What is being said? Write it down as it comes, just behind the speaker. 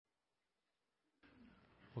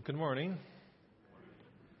Well, good morning.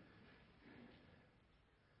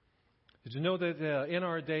 Did you know that in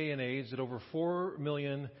our day and age that over 4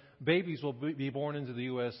 million babies will be born into the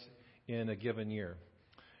U.S. in a given year?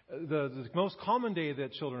 The most common day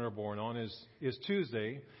that children are born on is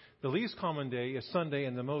Tuesday. The least common day is Sunday,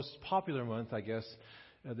 and the most popular month, I guess,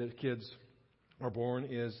 that kids are born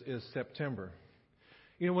is September.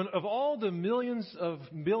 You know, of all the millions of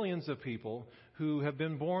billions of people who have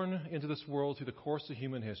been born into this world through the course of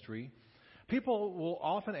human history, people will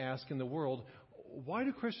often ask in the world, why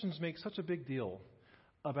do Christians make such a big deal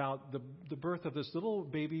about the birth of this little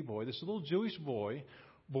baby boy, this little Jewish boy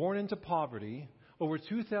born into poverty over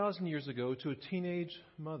 2,000 years ago to a teenage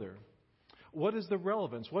mother? What is the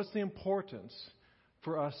relevance? What's the importance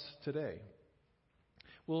for us today?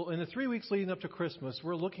 Well, in the 3 weeks leading up to Christmas,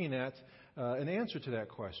 we're looking at an answer to that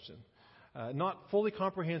question. Not fully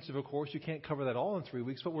comprehensive, of course. You can't cover that all in 3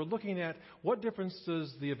 weeks, but we're looking at what difference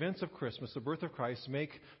does the events of Christmas, the birth of Christ,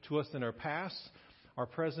 make to us in our past, our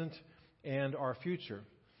present, and our future.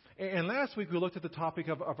 And last week we looked at the topic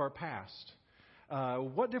of our past.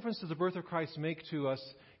 What difference does the birth of Christ make to us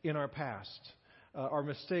in our past? Our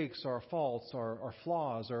mistakes, our faults, our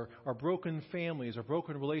flaws, our broken families, our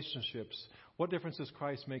broken relationships. What difference does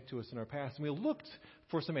Christ make to us in our past? And we looked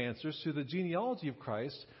for some answers to the genealogy of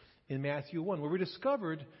Christ in Matthew 1, where we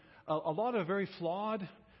discovered a lot of very flawed,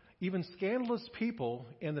 even scandalous people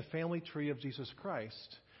in the family tree of Jesus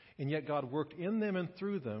Christ. And yet God worked in them and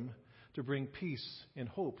through them to bring peace and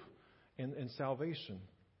hope and salvation.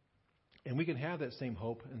 And we can have that same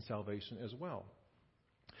hope and salvation as well.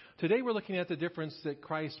 Today we're looking at the difference that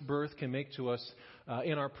Christ's birth can make to us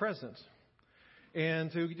in our present.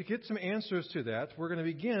 And to get some answers to that, we're going to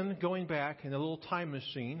begin going back in a little time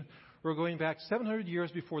machine. We're going back 700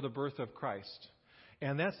 years before the birth of Christ.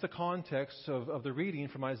 And that's the context of the reading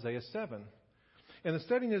from Isaiah 7. And the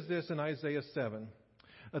setting is this in Isaiah 7.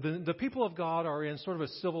 The people of God are in sort of a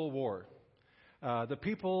civil war. The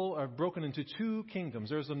people are broken into two kingdoms.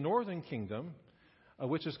 There's the northern kingdom,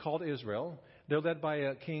 which is called Israel. They're led by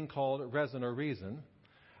a king called Rezin or Rezin.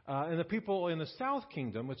 And the people in the south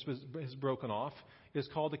kingdom, which is broken off, is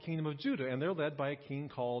called the kingdom of Judah. And they're led by a king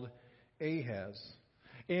called Ahaz.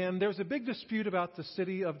 And there's a big dispute about the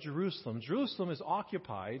city of Jerusalem. Jerusalem is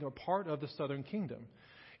occupied or part of the southern kingdom.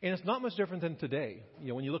 And it's not much different than today. You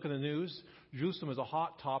know, when you look in the news, Jerusalem is a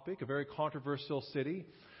hot topic, a very controversial city.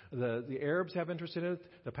 The Arabs have interest in it.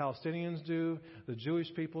 The Palestinians do. The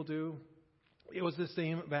Jewish people do. It was the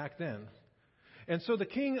same back then. And so the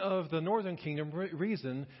king of the northern kingdom,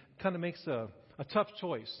 Rezin, kind of makes a tough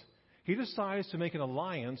choice. He decides to make an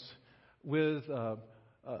alliance with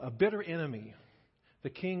a bitter enemy, the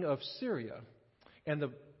king of Syria. And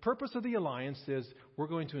the purpose of the alliance is we're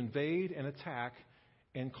going to invade and attack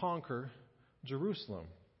and conquer Jerusalem.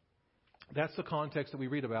 That's the context that we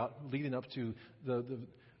read about leading up to the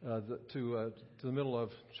middle of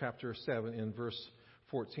chapter 7 in verse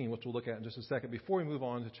 14, which we'll look at in just a second before we move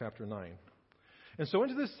on to chapter 9. And so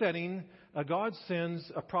into this setting, God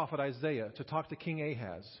sends a prophet, Isaiah, to talk to King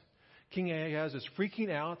Ahaz. King Ahaz is freaking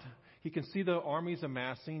out. He can see the armies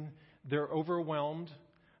amassing. They're overwhelmed.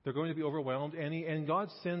 They're going to be overwhelmed. And God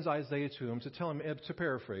sends Isaiah to him to tell him, to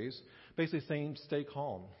paraphrase, basically saying, stay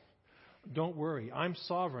calm. Don't worry. I'm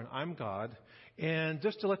sovereign. I'm God. And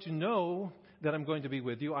just to let you know that I'm going to be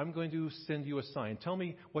with you, I'm going to send you a sign. Tell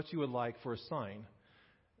me what you would like for a sign.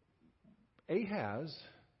 Ahaz,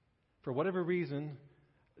 for whatever reason,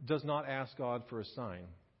 does not ask God for a sign.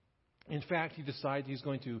 In fact, he decides he's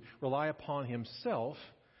going to rely upon himself,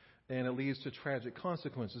 and it leads to tragic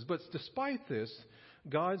consequences. But despite this,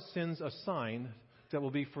 God sends a sign that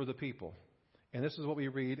will be for the people. And this is what we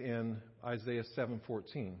read in Isaiah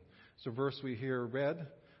 7:14. It's a verse we hear read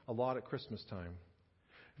a lot at Christmas time.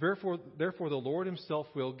 Therefore the Lord himself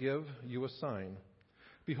will give you a sign.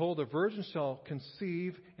 Behold, a virgin shall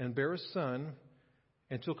conceive and bear a son,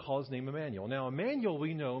 and she'll call his name Emmanuel. Now, Emmanuel,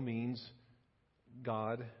 we know, means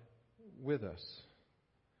God with us.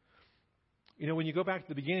 You know, when you go back to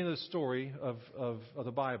the beginning of the story of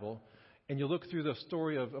the Bible, and you look through the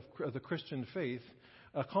story of the Christian faith,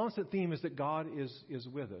 a constant theme is that God is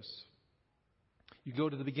with us. You go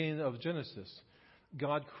to the beginning of Genesis.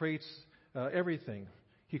 God creates everything.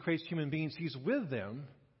 He creates human beings. He's with them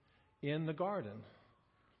in the garden.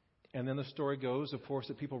 And then the story goes, of course,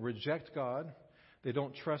 that people reject God. They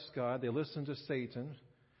don't trust God. They listen to Satan.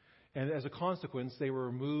 And as a consequence, they were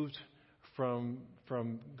removed from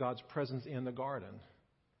God's presence in the garden.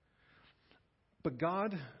 But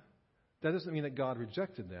that doesn't mean that God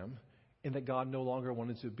rejected them and that God no longer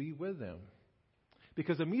wanted to be with them.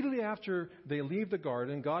 Because immediately after they leave the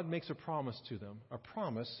garden, God makes a promise to them, a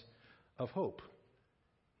promise of hope.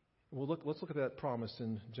 Let's look at that promise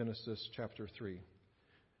in Genesis chapter 3.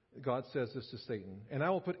 God says this to Satan, "And I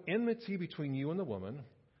will put enmity between you and the woman,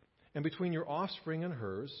 and between your offspring and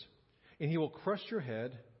hers, and he will crush your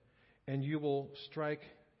head, and you will strike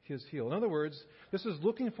his heel." In other words, this is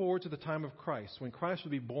looking forward to the time of Christ, when Christ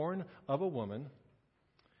would be born of a woman,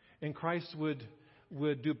 and Christ would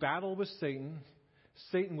do battle with Satan.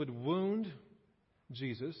 Satan would wound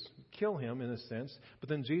Jesus, kill him in a sense, but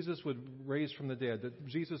then Jesus would raise from the dead. That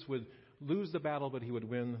Jesus would lose the battle, but he would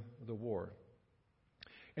win the war.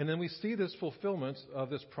 And then we see this fulfillment of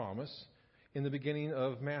this promise in the beginning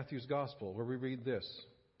of Matthew's Gospel, where we read this.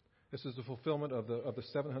 This is the fulfillment of the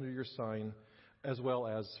 700-year sign, as well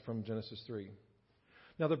as from Genesis 3.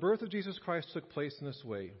 "Now the birth of Jesus Christ took place in this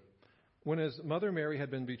way. When his mother Mary had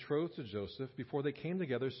been betrothed to Joseph, before they came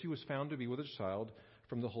together, she was found to be with a child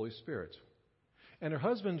from the Holy Spirit. And her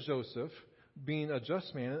husband Joseph, being a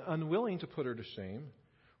just man and unwilling to put her to shame,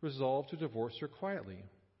 resolved to divorce her quietly.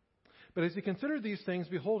 But as he considered these things,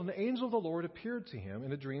 behold, an angel of the Lord appeared to him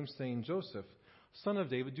in a dream, saying, 'Joseph, son of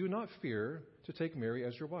David, do not fear to take Mary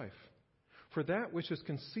as your wife. For that which is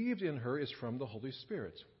conceived in her is from the Holy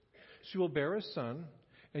Spirit. She will bear a son,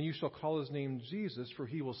 and you shall call his name Jesus, for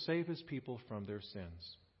he will save his people from their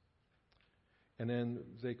sins.'" And then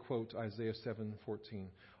they quote Isaiah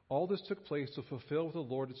 7:14. "All this took place to fulfill what the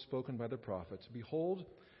Lord had spoken by the prophet. Behold,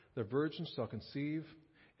 the virgin shall conceive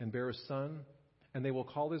and bear a son, and they will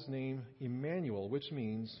call his name Emmanuel," which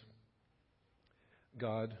means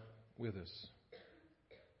God with us.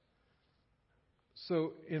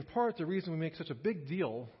 So, in part, the reason we make such a big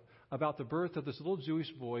deal about the birth of this little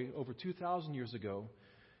Jewish boy over 2,000 years ago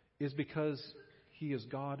is because he is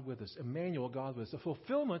God with us. Emmanuel, God with us. A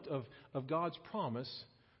fulfillment of God's promise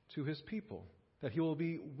to his people, that he will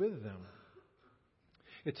be with them.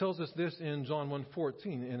 It tells us this in John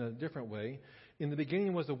 1:14 in a different way. "In the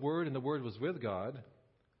beginning was the Word, and the Word was with God,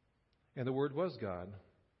 and the Word was God.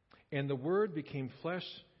 And the Word became flesh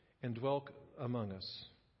and dwelt among us."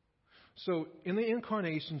 So, in the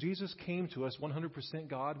incarnation, Jesus came to us 100%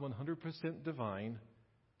 God, 100% divine,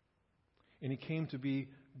 and he came to be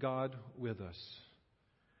God with us.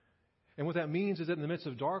 And what that means is that in the midst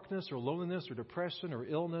of darkness or loneliness or depression or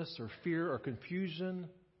illness or fear or confusion,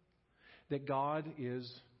 that God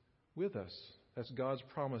is with us. That's God's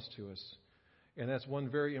promise to us. And that's one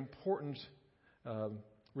very important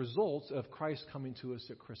result of Christ coming to us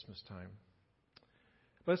at Christmas time.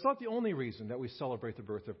 But it's not the only reason that we celebrate the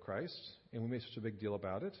birth of Christ, and we make such a big deal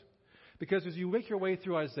about it. Because as you make your way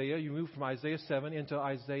through Isaiah, you move from Isaiah 7 into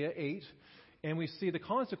Isaiah 8, and we see the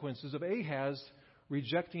consequences of Ahaz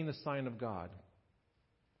rejecting the sign of God.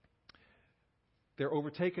 They're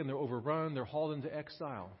overtaken, they're overrun, they're hauled into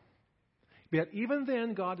exile. Yet even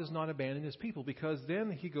then, God does not abandon his people, because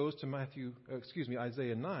then he goes to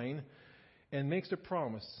Isaiah 9 and makes a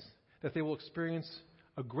promise that they will experience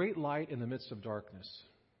a great light in the midst of darkness.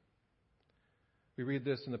 We read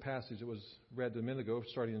this in the passage that was read a minute ago,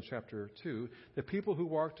 starting in chapter 2. "The people who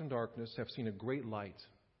walked in darkness have seen a great light.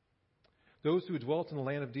 Those who dwelt in the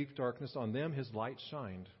land of deep darkness, on them his light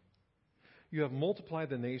shined. You have multiplied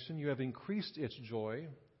the nation, you have increased its joy.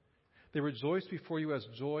 They rejoice before you as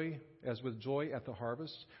with joy at the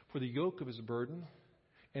harvest, for the yoke of his burden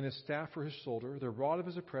and his staff for his shoulder, the rod of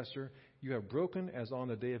his oppressor, you have broken as on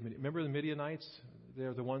the day of Midian." Remember the Midianites?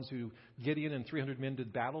 They're the ones who Gideon and 300 men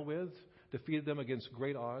did battle with, defeated them against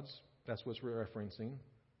great odds. That's what we're referencing.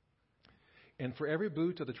 "And for every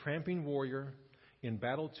boot of the tramping warrior in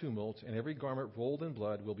battle tumult, and every garment rolled in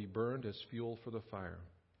blood will be burned as fuel for the fire."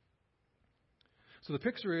 So the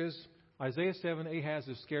picture is, Isaiah 7, Ahaz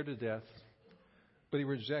is scared to death, but he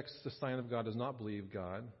rejects the sign of God, does not believe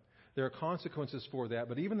God. There are consequences for that,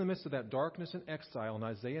 but even in the midst of that darkness and exile in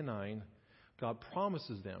Isaiah 9, God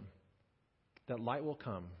promises them that light will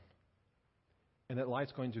come, and that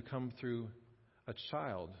light's going to come through a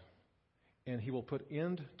child, and he will put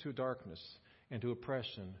end to darkness and to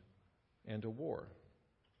oppression and to war.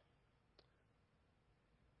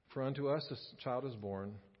 "For unto us a child is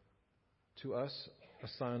born, to us a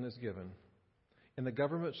son is given, and the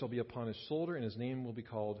government shall be upon his shoulder, and his name will be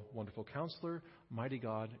called Wonderful Counselor, Mighty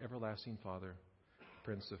God, Everlasting Father,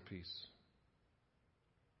 Prince of Peace."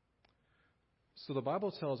 So the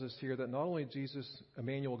Bible tells us here that not only Jesus,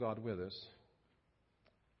 Emmanuel, God with us,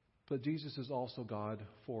 but Jesus is also God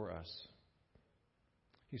for us.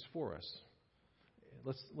 He's for us.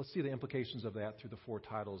 Let's see the implications of that through the 4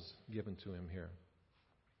 titles given to him here.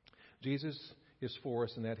 Jesus is for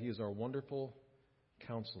us in that he is our wonderful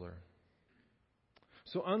counselor.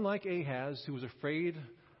 So unlike Ahaz, who was afraid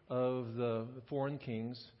of the foreign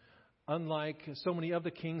kings, unlike so many of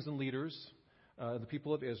the kings and leaders, the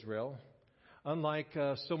people of Israel, unlike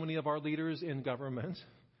so many of our leaders in government,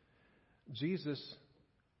 Jesus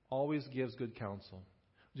always gives good counsel.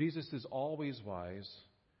 Jesus is always wise.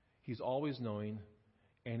 He's always knowing,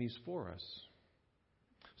 and He's for us.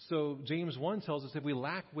 So James 1 tells us if we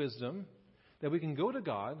lack wisdom, that we can go to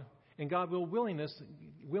God, and God will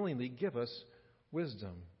willingly give us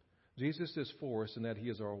wisdom. Jesus is for us in that He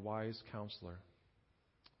is our wise counselor.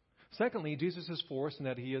 Secondly, Jesus is for us in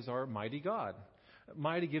that He is our mighty God.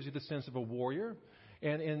 Mighty gives you the sense of a warrior.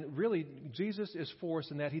 And really, Jesus is for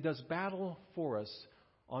us in that He does battle for us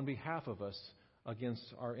on behalf of us against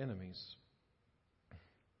our enemies.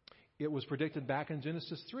 It was predicted back in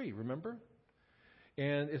Genesis 3, remember?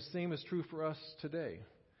 And the same is true for us today.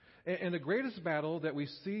 And the greatest battle that we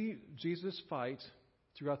see Jesus fight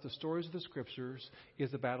throughout the stories of the Scriptures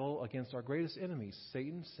is the battle against our greatest enemies,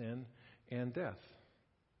 Satan, sin, and death.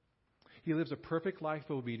 He lives a perfect life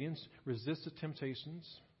of obedience, resists the temptations.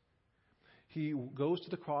 He goes to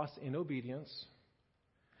the cross in obedience.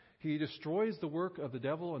 He destroys the work of the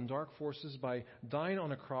devil and dark forces by dying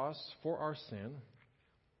on a cross for our sin.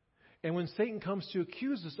 And when Satan comes to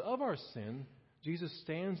accuse us of our sin, Jesus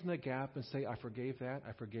stands in the gap and says, I forgave that,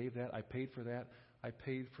 I paid for that, I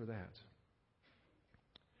paid for that.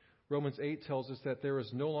 Romans 8 tells us that there is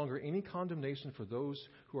no longer any condemnation for those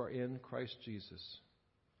who are in Christ Jesus.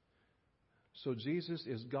 So Jesus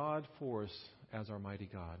is God for us as our mighty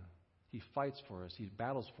God. He fights for us. He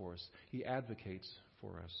battles for us. He advocates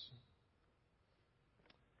for us.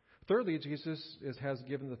 Thirdly, Jesus has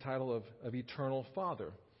given the title of Eternal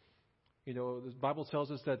Father. You know, the Bible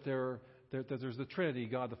tells us that there's the Trinity,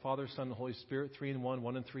 God, the Father, Son, and Holy Spirit, 3 in 1,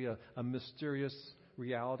 1 in 3, a mysterious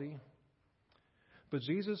reality. But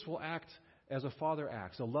Jesus will act as a father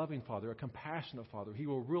acts, a loving father, a compassionate father. He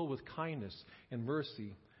will rule with kindness and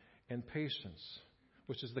mercy and patience,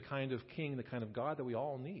 which is the kind of king, the kind of God that we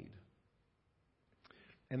all need.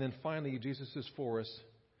 And then finally, Jesus is for us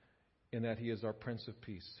in that He is our Prince of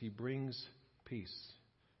Peace. He brings peace.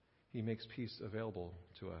 He makes peace available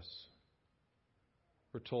to us.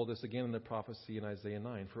 We're told this again in the prophecy in Isaiah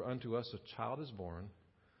 9. For unto us a child is born,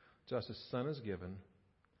 to us a son is given,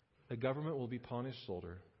 the government will be upon His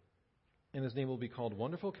shoulder, and His name will be called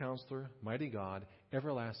Wonderful Counselor, Mighty God,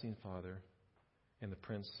 Everlasting Father, and the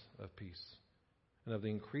Prince of Peace. And of the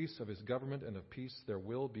increase of His government and of peace there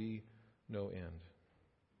will be no end.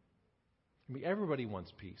 I mean, everybody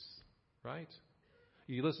wants peace, right?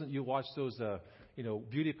 You watch those,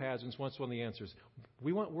 beauty pageants. Once one of the answers,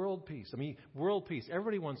 we want world peace. I mean, world peace.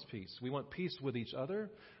 Everybody wants peace. We want peace with each other.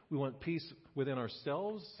 We want peace within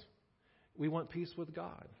ourselves. We want peace with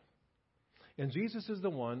God. And Jesus is the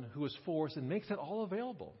one who is for us and makes that all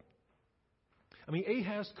available. I mean,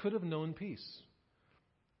 Ahaz could have known peace.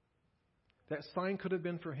 That sign could have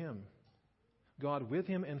been for him. God with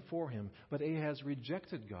him and for him. But Ahaz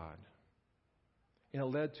rejected God. And it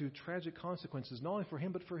led to tragic consequences, not only for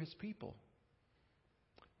him, but for his people.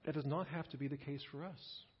 That does not have to be the case for us.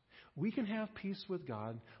 We can have peace with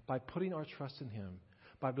God by putting our trust in Him,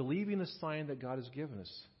 by believing the sign that God has given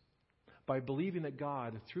us, by believing that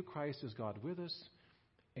God, through Christ, is God with us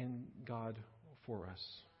and God for us.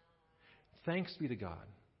 Thanks be to God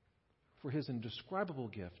for His indescribable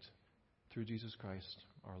gift through Jesus Christ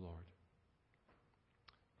our Lord.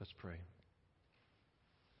 Let's pray.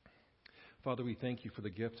 Father, we thank You for the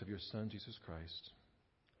gift of Your Son, Jesus Christ.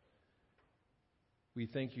 We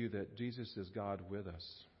thank You that Jesus is God with us.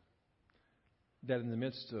 That in the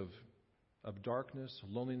midst of darkness,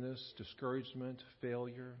 loneliness, discouragement,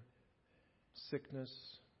 failure, sickness,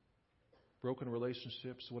 broken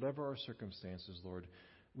relationships, whatever our circumstances, Lord,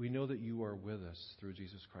 we know that You are with us through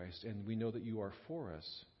Jesus Christ, and we know that You are for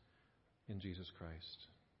us in Jesus Christ.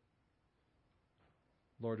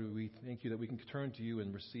 Lord, we thank You that we can turn to You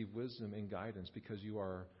and receive wisdom and guidance because You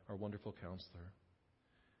are our wonderful counselor.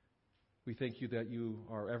 We thank You that You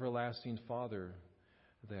are everlasting Father,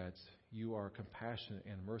 that You are compassionate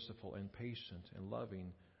and merciful and patient and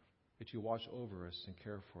loving, that You watch over us and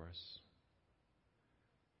care for us.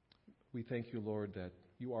 We thank You, Lord, that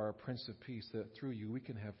You are a Prince of Peace, that through You we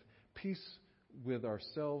can have peace with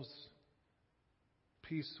ourselves,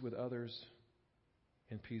 peace with others,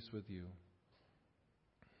 and peace with You.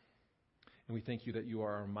 And we thank You that You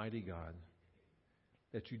are our mighty God,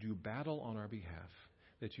 that You do battle on our behalf,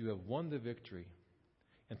 that You have won the victory,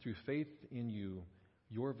 and through faith in You,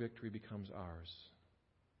 Your victory becomes ours.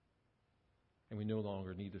 And we no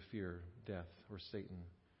longer need to fear death or Satan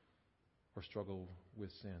or struggle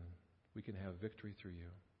with sin. We can have victory through You.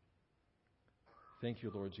 Thank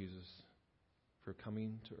you, Lord Jesus, for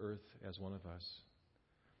coming to earth as one of us.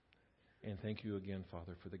 And thank you again,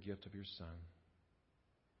 Father, for the gift of your Son,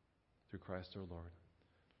 through Christ our Lord.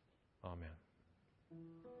 Amen.